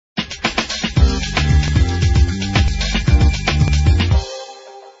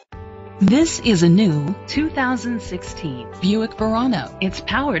This is a new 2016 Buick Verano. It's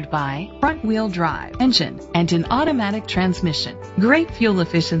powered by front-wheel drive engine and an automatic transmission. Great fuel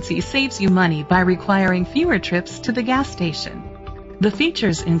efficiency saves you money by requiring fewer trips to the gas station. The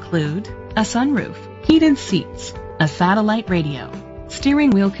features include a sunroof, heated seats, a satellite radio,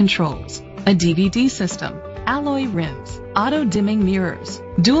 steering wheel controls, a DVD system, alloy rims, auto-dimming mirrors,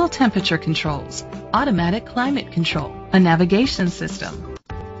 dual temperature controls, automatic climate control, a navigation system.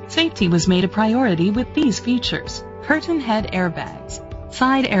 Safety was made a priority with these features: curtain head airbags,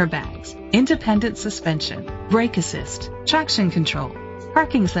 side airbags, independent suspension, brake assist, traction control,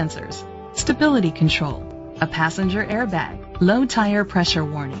 parking sensors, stability control, a passenger airbag, low tire pressure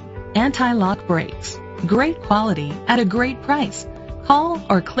warning, anti-lock brakes. Great quality at a great price. Call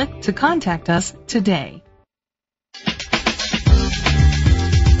or click to contact us today.